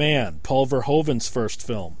Fourth Man, Paul Verhoeven's first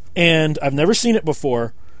film. And I've never seen it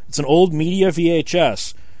before. It's an old media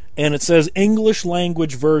VHS, and it says English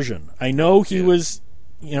language version. I know he was,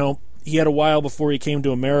 he had a while before he came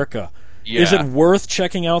to America. Yeah. Is it worth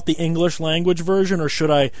checking out the English language version, or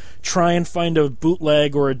should I try and find a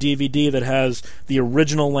bootleg or a DVD that has the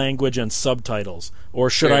original language and subtitles? Or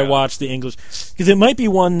should I watch the English? Because it might be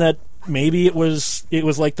one that maybe it was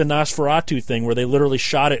like the Nosferatu thing where they literally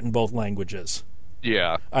shot it in both languages.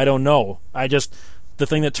 Yeah. I don't know. The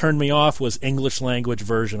thing that turned me off was English language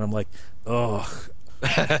version. I'm like, ugh.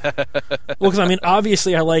 Well, because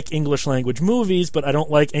obviously I like English language movies, but I don't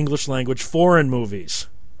like English language foreign movies.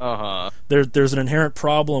 Uh-huh. There's an inherent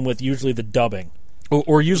problem with usually the dubbing,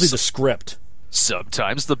 or usually the script.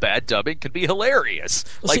 Sometimes the bad dubbing can be hilarious,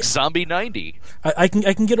 like Zombie 90. I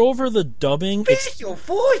can get over the dubbing. Special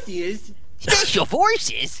forces.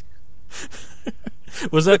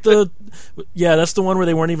 Was that the? Yeah, that's the one where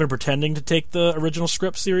they weren't even pretending to take the original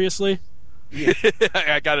script seriously. Yeah.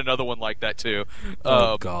 I got another one like that too.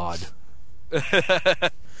 Oh God.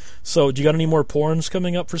 So, do you got any more porns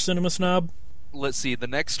coming up for Cinema Snob? Let's see. The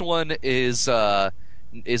next one is on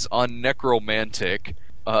Necromantic,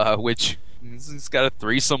 which it's got a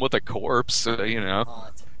threesome with a corpse.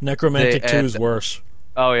 Necromantic 2 is worse.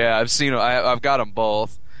 Oh yeah, I've seen. I've got them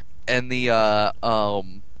both. And the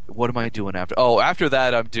what am I doing after? Oh, after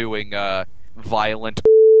that I'm doing Violent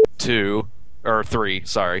 2 or 3.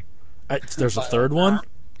 Sorry. There's a third one.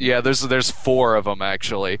 Yeah, there's 4 of them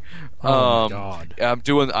actually. Oh my God. I'm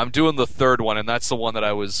doing the third one, and that's the one that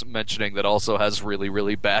I was mentioning that also has really,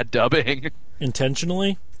 really bad dubbing.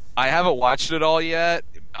 Intentionally? I haven't watched it all yet.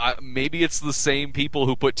 Maybe it's the same people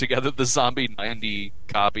who put together the Zombie 90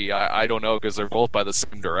 copy. I don't know, because they're both by the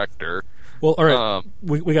same director. Well, all right.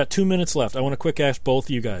 We got 2 minutes left. I want to quick ask both of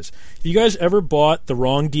you guys. Have you guys ever bought the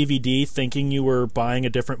wrong DVD thinking you were buying a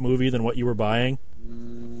different movie than what you were buying?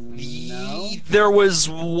 No. There was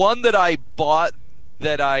one that I bought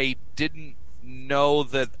that I didn't know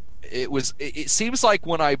that it was. It seems like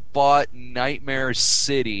when I bought Nightmare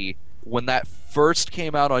City, when that first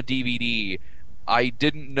came out on DVD, I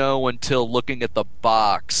didn't know until looking at the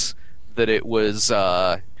box that it was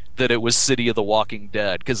City of the Walking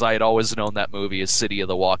Dead, because I had always known that movie as City of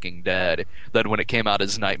the Walking Dead. Then when it came out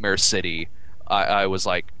as Nightmare City, I was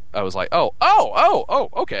like, oh,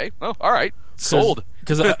 okay, oh, all right, sold.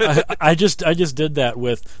 Because I just did that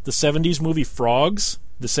with the 70s movie Frogs,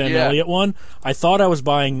 the Sam Elliott one. I thought I was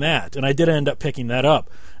buying that, and I did end up picking that up.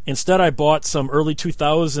 Instead, I bought some early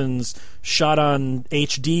 2000s shot on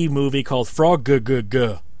HD movie called Frog G.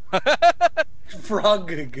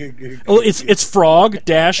 Frog. Oh, it's Frog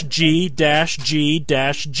G G.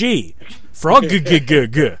 Frog G.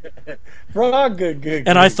 Frog.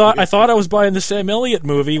 And I thought I was buying the Sam Elliott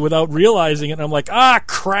movie without realizing it. And I'm like,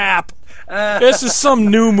 crap! This is some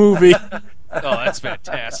new movie. Oh, that's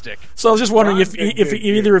fantastic. So I was just wondering if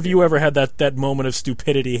either of you ever had that moment of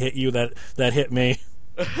stupidity hit you that hit me.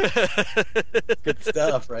 Good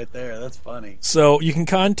stuff right there. That's funny. So you can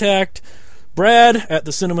contact Brad at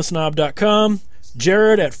thecinemasnob.com,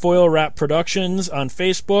 Jared at Foil Wrap Productions on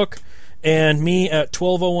Facebook, and me at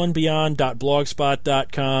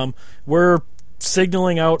 1201beyond.blogspot.com. We're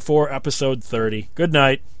signaling out for episode 30. Good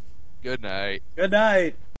night. Good night. Good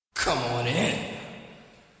night. Come on in.